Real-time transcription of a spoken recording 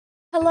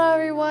Hello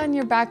everyone,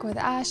 you're back with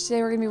Ash.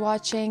 Today we're going to be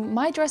watching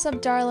My Dress Up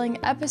Darling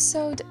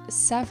episode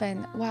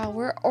 7. Wow,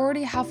 we're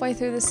already halfway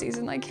through the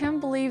season. I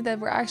can't believe that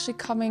we're actually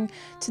coming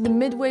to the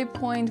midway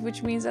point,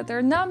 which means that there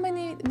are not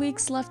many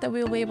weeks left that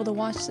we'll be able to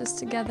watch this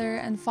together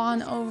and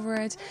fawn over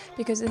it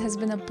because it has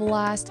been a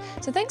blast.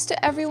 So thanks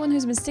to everyone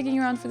who's been sticking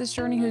around for this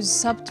journey, who's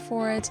subbed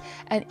for it,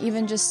 and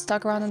even just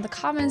stuck around in the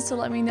comments to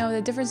let me know the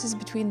differences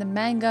between the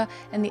manga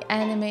and the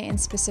anime in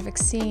specific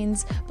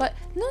scenes. But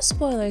no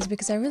spoilers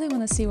because I really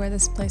want to see where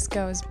this place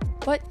goes.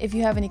 But if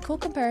you have any cool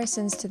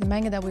comparisons to the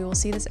manga that we will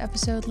see this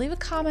episode, leave a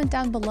comment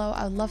down below.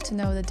 I would love to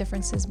know the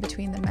differences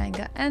between the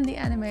manga and the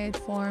animated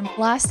form.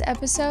 Last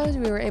episode,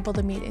 we were able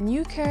to meet a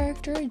new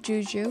character,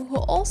 Juju, who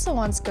also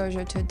wants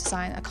Gojo to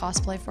design a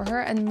cosplay for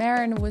her, and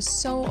Marin was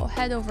so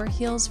head over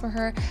heels for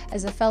her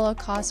as a fellow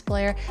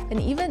cosplayer, and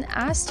even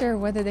asked her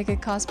whether they could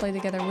cosplay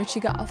together, which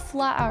she got a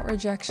flat-out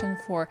rejection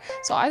for.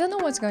 So I don't know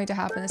what's going to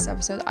happen this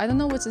episode. I don't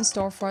know what's in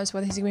store for us,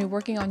 whether he's going to be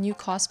working on new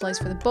cosplays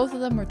for the both of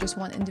them or just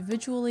one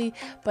individually.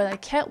 But I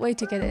can't wait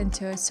to get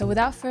into it. So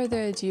without further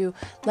ado,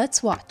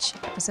 let's watch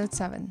episode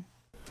 7.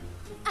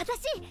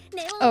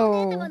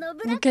 Oh,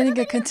 we're getting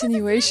a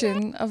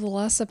continuation of the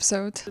last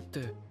episode.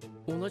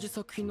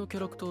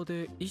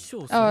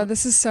 Oh,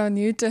 this is so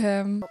new to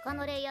him.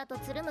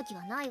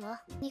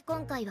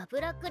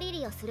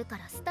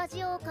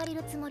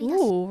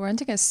 Ooh,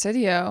 renting a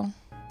studio.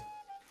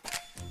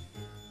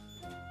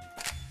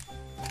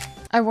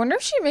 I wonder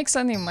if she makes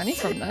any money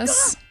from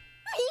this.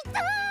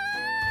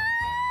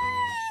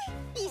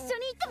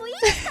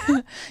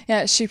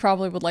 Yeah, she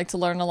probably would like to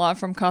learn a lot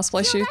from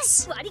cosplay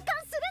shoots.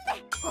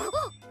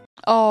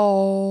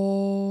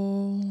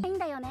 Oh,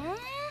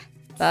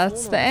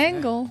 that's the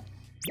angle.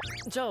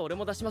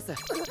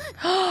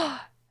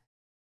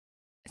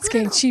 It's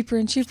getting cheaper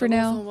and cheaper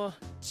now.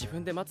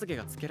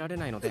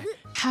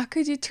 How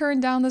could you turn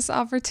down this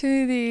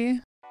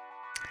opportunity?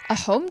 A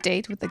home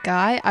date with a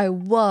guy I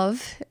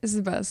love is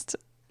the best.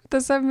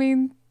 Does that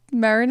mean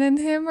Marin and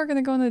him are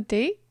gonna go on a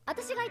date?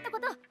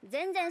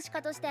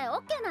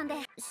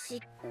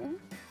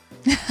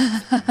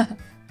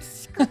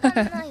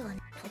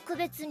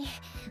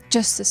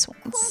 Just this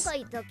once.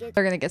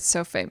 They're gonna get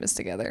so famous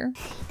together.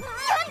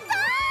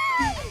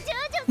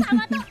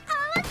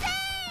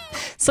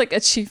 It's like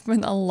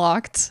achievement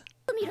unlocked.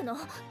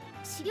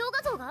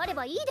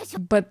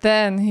 But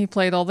then he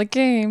played all the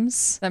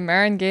games that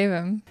Marin gave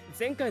him.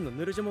 Oh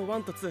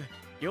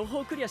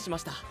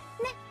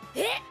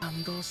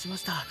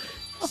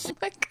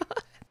my god.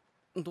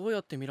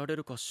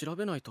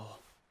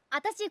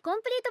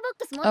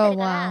 Oh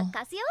wow.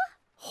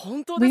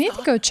 We need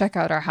to go check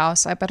out our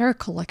house. I bet our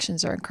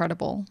collections are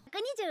incredible.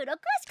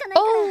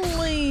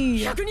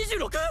 Holy!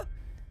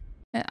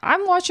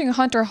 I'm watching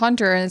Hunter x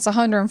Hunter and it's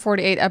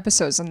 148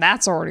 episodes and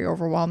that's already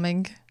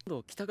overwhelming.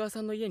 We're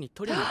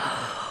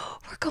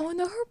going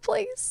to her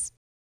place.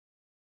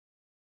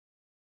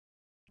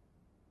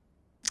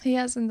 He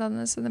hasn't done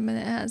this in a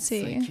minute, has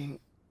he?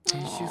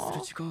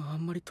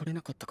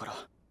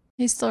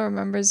 He still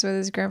remembers what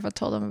his grandpa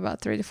told him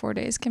about 3 to 4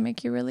 days can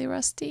make you really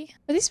rusty.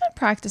 But he's been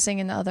practicing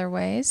in other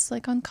ways,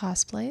 like on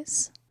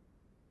cosplays.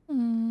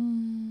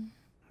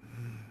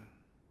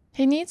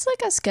 He needs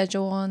like a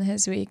schedule on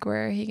his week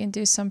where he can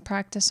do some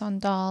practice on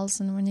dolls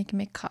and when he can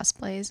make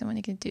cosplays and when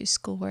he can do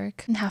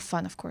schoolwork. And have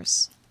fun, of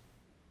course.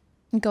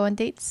 And go on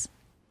dates.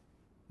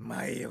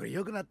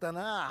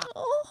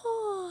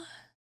 Oh.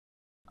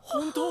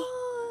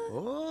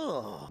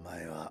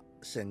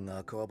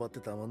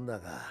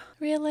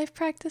 Real life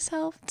practice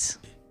helped.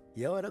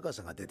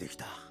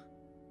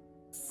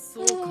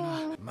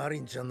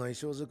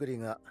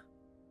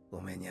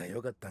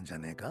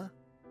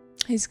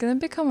 He's gonna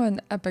become an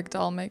epic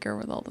doll maker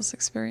with all this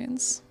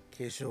experience.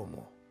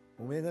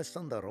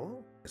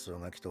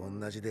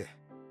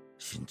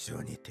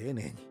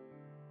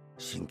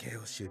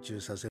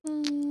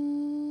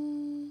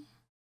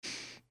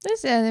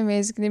 This anime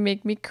is gonna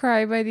make me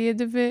cry by the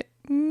end of it.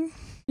 I'm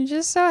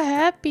just so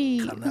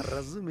happy.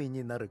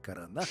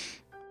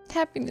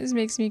 Happiness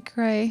makes me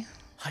cry.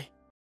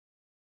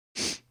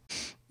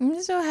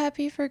 I'm so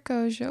happy for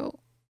Gojo.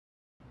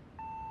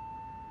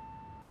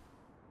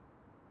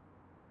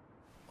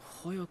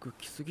 We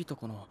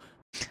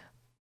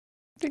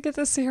get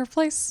to see her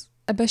place.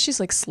 I bet she's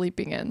like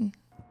sleeping in.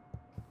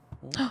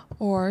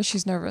 Or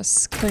she's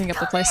nervous, cleaning up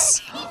the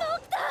place.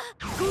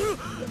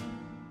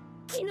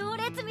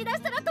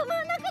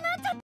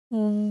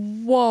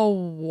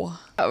 Whoa.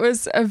 That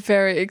was a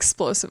very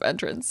explosive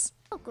entrance.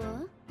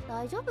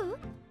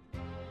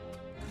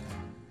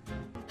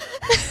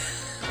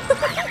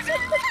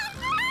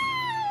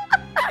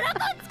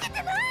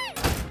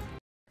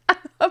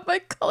 My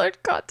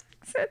colored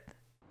contacts in.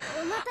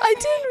 I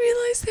didn't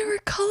realize they were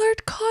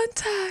colored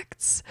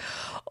contacts.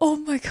 Oh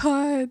my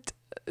god.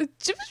 I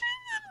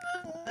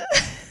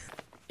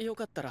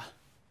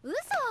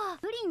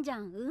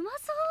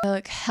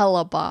look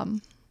hella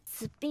bomb.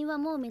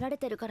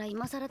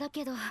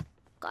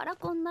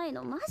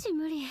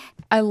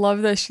 I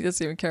love that she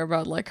doesn't even care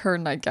about like her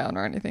nightgown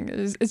or anything.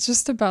 It's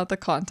just about the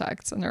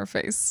contacts in her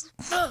face.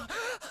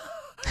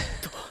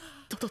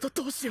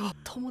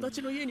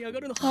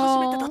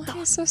 Oh,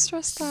 he's so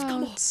stressed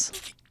out.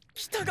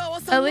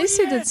 At least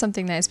he did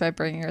something nice by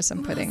bringing her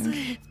some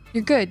pudding.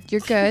 You're good,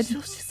 you're good.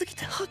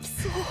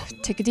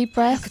 Take a deep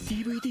breath.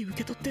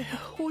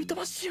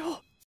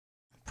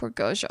 Poor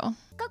Gojo.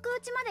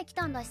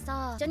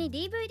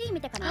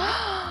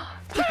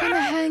 They're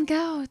gonna hang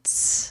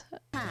out.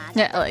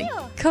 Yeah, like,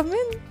 come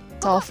in.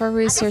 It's all for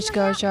research,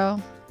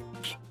 Gojo.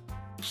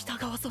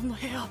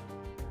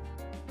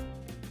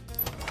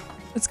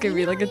 It's gonna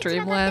be like a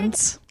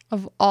dreamland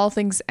of all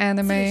things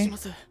anime.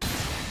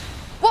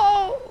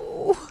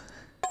 Whoa!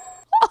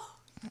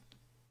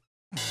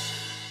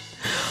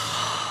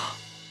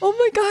 Oh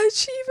my god,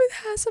 she even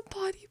has a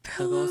body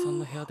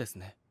pillow.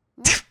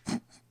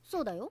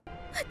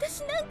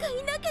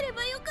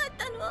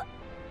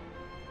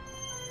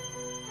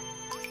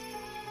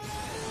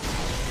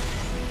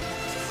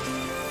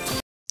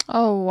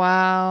 Oh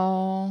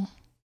wow.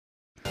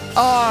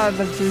 Oh,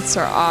 the boots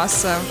are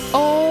awesome.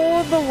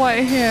 Oh, the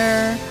white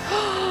hair.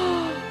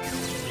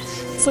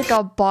 It's like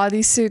a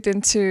bodysuit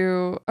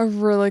into a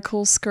really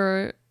cool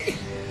skirt.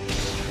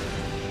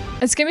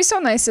 It's gonna be so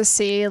nice to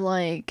see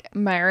like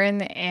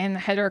Marin and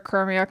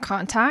Heterochromia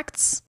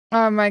contacts.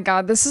 Oh my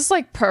god, this is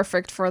like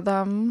perfect for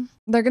them.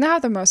 They're gonna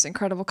have the most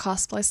incredible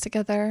cosplays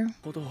together.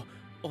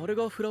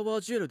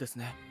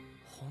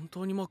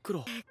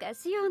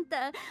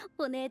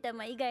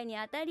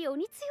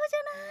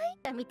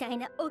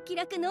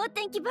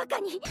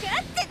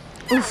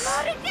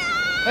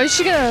 Is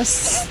she gonna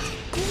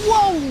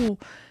whoa!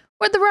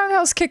 Where'd the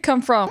roundhouse kick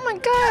come from? Oh my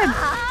god!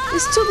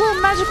 These two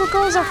little magical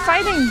girls are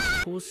fighting!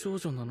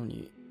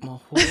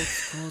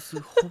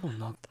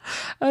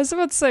 I was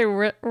about to say,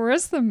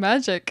 where's the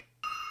magic?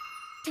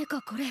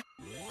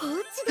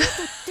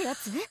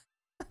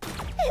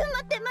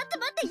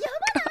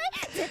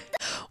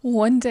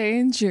 One day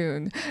in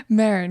June,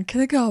 Marin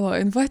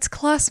Kitagawa invites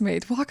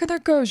classmate Wakana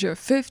Gojo,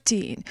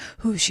 15,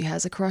 who she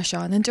has a crush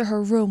on, into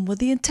her room with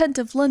the intent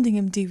of lending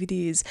him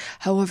DVDs.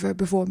 However,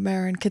 before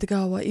Marin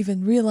Kitagawa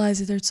even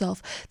realizes it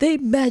herself, they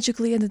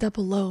magically ended up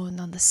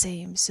alone on the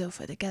same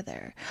sofa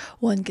together.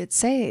 One could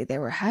say they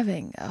were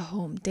having a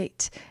home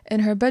date. In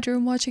her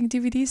bedroom watching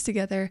DVDs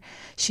together,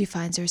 she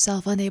finds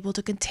herself unable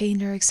to contain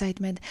her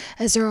excitement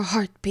as her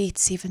heart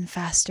beats even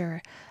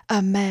faster.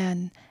 A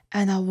man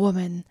and a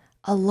woman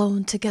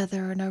alone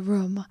together in a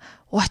room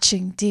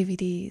watching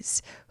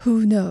DVDs.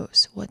 Who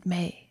knows what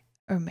may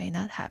or may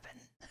not happen.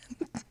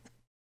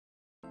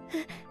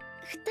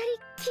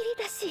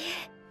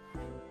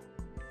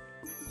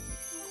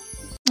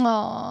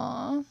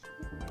 Aww.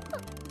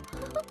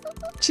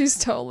 She's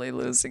totally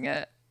losing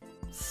it.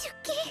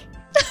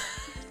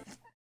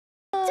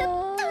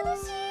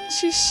 Aww.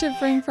 She's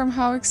shivering from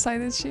how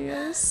excited she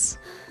is.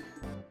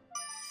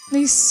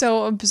 He's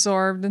so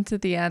absorbed into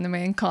the anime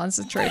and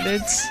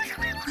concentrated.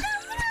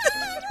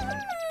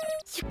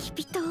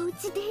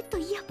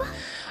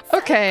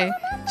 Okay,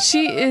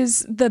 she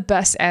is the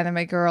best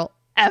anime girl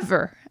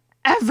ever.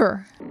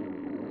 Ever.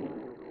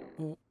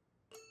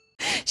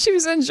 She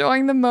was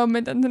enjoying the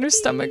moment and then her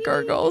stomach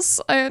gurgles.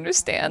 I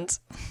understand.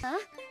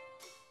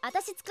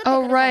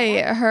 Oh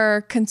right,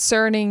 her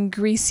concerning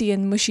greasy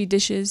and mushy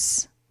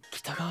dishes.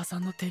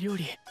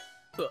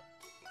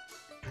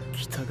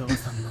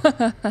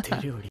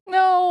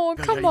 No,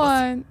 come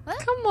on.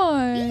 Come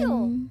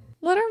on.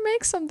 Let her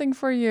make something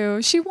for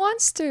you. She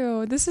wants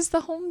to. This is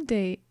the home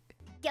date.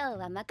 Yeah,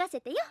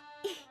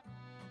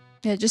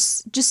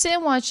 just sit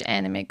and watch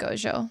anime,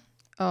 Gojo.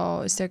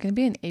 Oh, is there gonna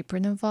be an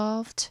apron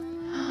involved?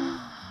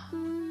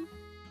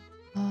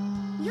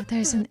 Oh,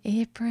 there's an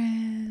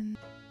apron.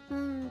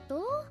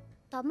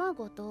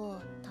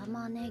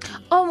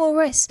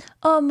 Omores,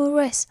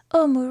 omores,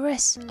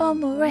 omores,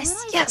 omores.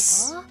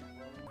 Yes.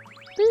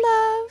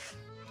 Love.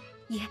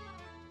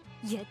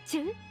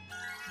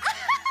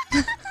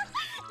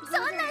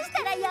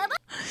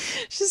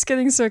 She's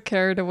getting so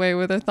carried away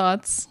with her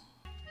thoughts.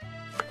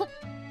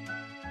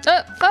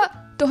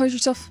 Don't hurt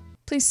yourself.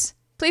 Please,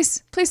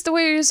 please, please, the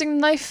way you're using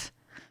the knife.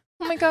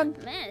 Oh my god.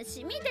 No,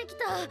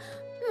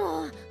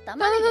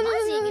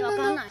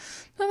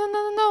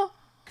 no.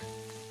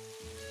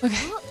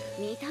 Okay.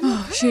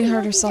 Oh, she didn't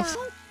hurt herself.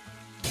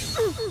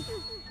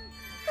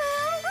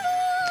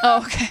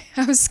 Oh, okay.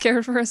 I was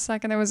scared for a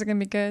second. It wasn't gonna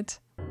be good.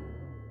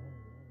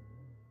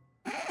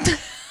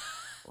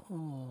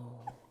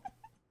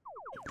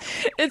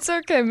 It's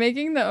okay.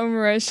 Making the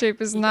omurice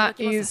shape is not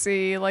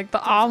easy. Like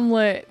the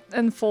omelet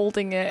and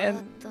folding it,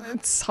 and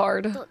it's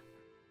hard.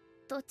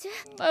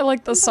 I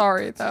like the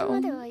sari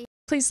though.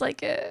 Please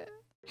like it.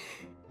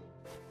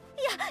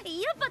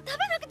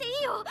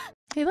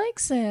 He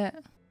likes it.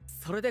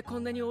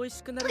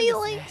 He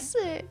likes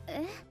it.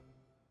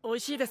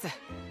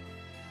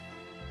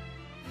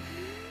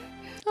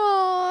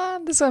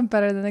 Aww, this went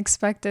better than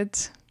expected.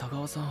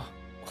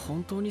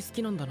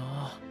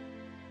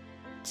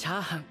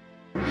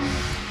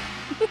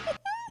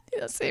 He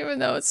doesn't even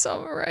know it's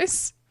summer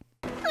rice.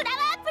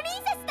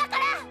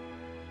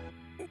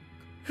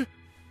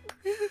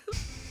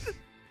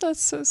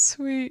 That's so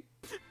sweet.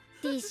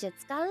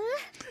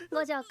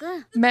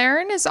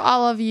 Marin is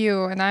all of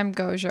you, and I'm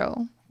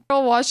Gojo.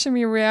 Girl watching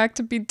me react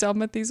to be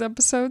dumb at these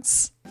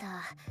episodes.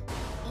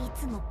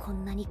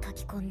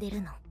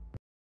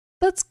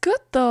 That's good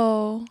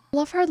though. I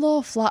love her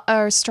little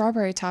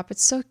strawberry top.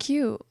 It's so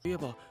cute.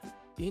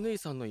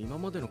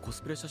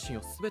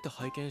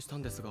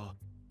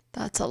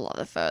 That's a lot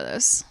of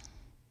photos.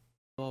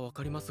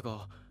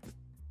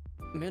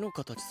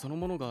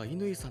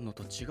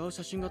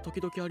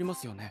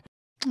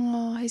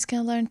 Oh, he's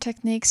gonna learn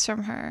techniques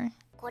from her.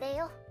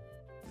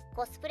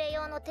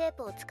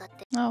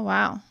 Oh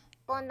wow.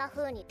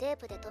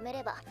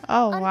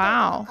 Oh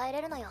wow.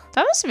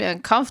 That must be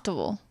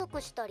uncomfortable.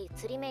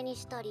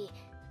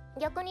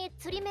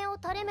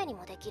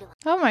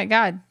 Oh my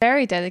god,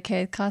 very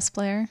dedicated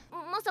cosplayer.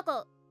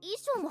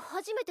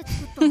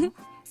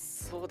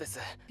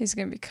 He's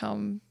gonna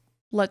become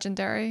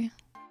legendary.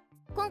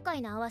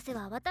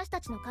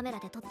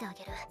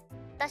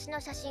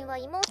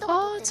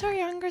 Oh, it's her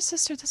younger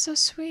sister. That's so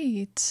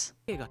sweet.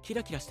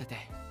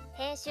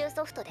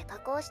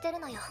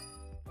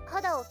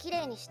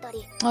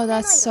 Oh,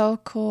 that's so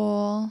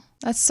cool.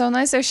 That's so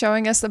nice they're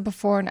showing us the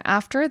before and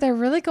after. They're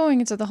really going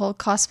into the whole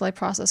cosplay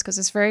process because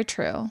it's very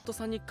true.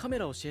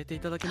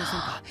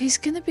 He's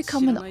gonna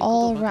become an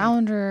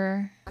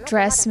all-rounder.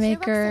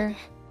 Dressmaker,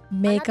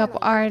 makeup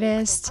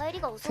artist,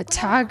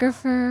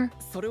 photographer,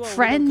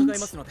 friend,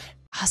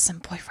 awesome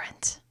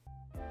boyfriend.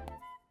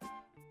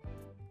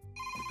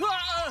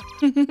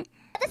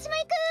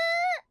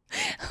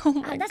 Oh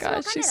my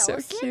gosh, she's so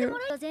cute.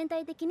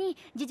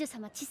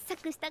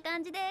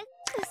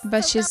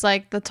 But she's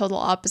like the total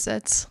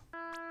opposite.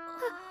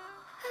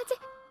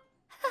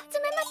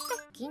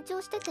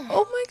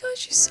 Oh my gosh,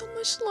 she's so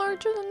much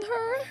larger than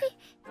her.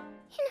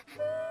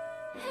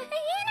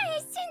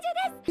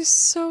 She's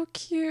so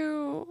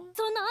cute.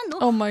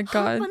 Oh my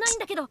god.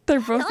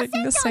 They're both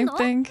thinking the same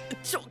thing.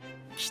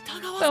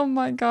 Oh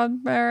my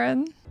god,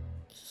 Marin.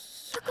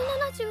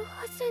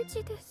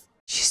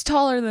 She's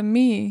taller than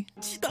me.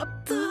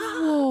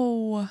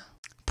 Whoa.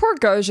 Poor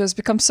Gojo's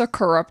become so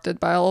corrupted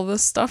by all of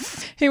this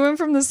stuff. He went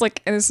from this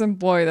like innocent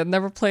boy that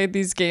never played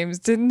these games,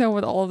 didn't know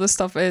what all of this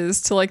stuff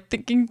is, to like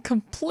thinking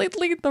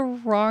completely the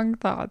wrong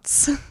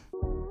thoughts.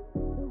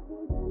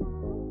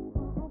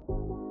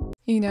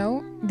 You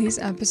know, these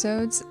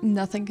episodes,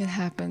 nothing could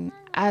happen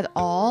at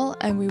all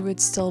and we would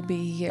still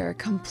be here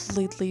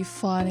completely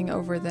fawning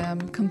over them,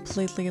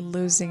 completely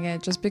losing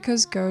it. Just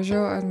because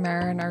Gojo and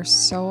Marin are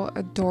so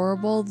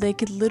adorable, they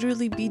could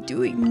literally be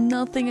doing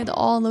nothing at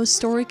all. No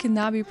story could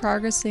not be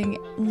progressing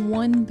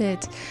one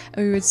bit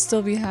and we would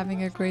still be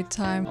having a great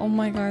time. Oh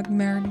my god,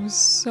 Marin was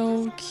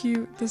so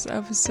cute this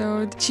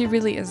episode. She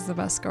really is the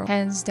best girl,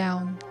 hands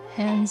down.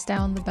 Hands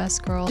down the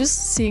best girl.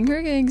 Just seeing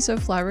her getting so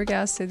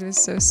flabbergasted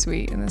was so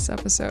sweet in this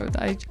episode.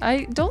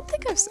 I don't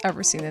think I've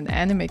ever seen an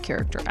anime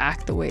character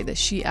act the way that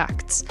she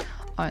acts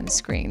on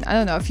screen. I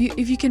don't know if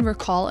you can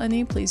recall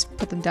any, please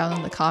put them down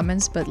in the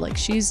comments, but like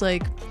she's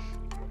like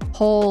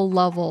whole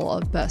level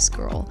of best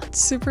girl.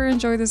 Super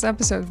enjoyed this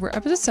episode. We're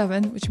episode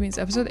 7, which means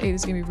episode 8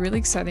 is gonna be really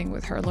exciting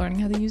with her learning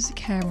how to use the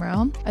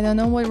camera. I don't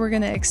know what we're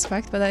gonna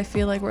expect, but I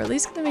feel like we're at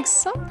least gonna make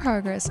some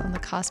progress on the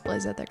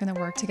cosplays that they're gonna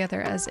work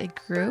together as a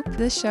group.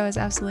 This show is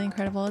absolutely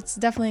incredible. It's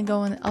definitely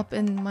going up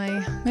in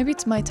my, maybe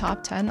it's my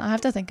top 10. I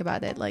have to think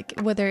about it, like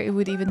whether it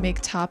would even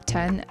make top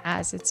 10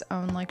 as its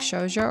own like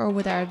shoujo, or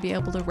whether I'd be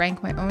able to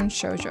rank my own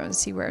shoujo and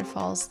see where it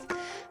falls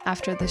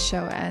after the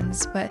show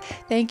ends. But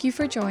thank you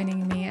for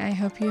joining me. I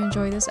hope you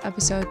enjoyed this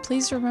episode.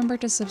 Please remember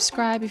to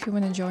subscribe if you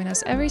want to join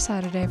us every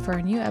Saturday for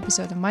a new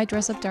episode of My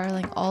Dress Up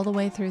Darling all the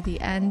way through the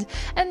end.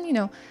 And you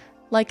know,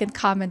 like and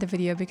comment the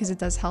video because it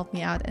does help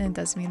me out and it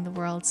does mean the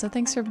world. So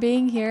thanks for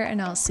being here and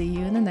I'll see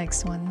you in the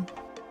next one.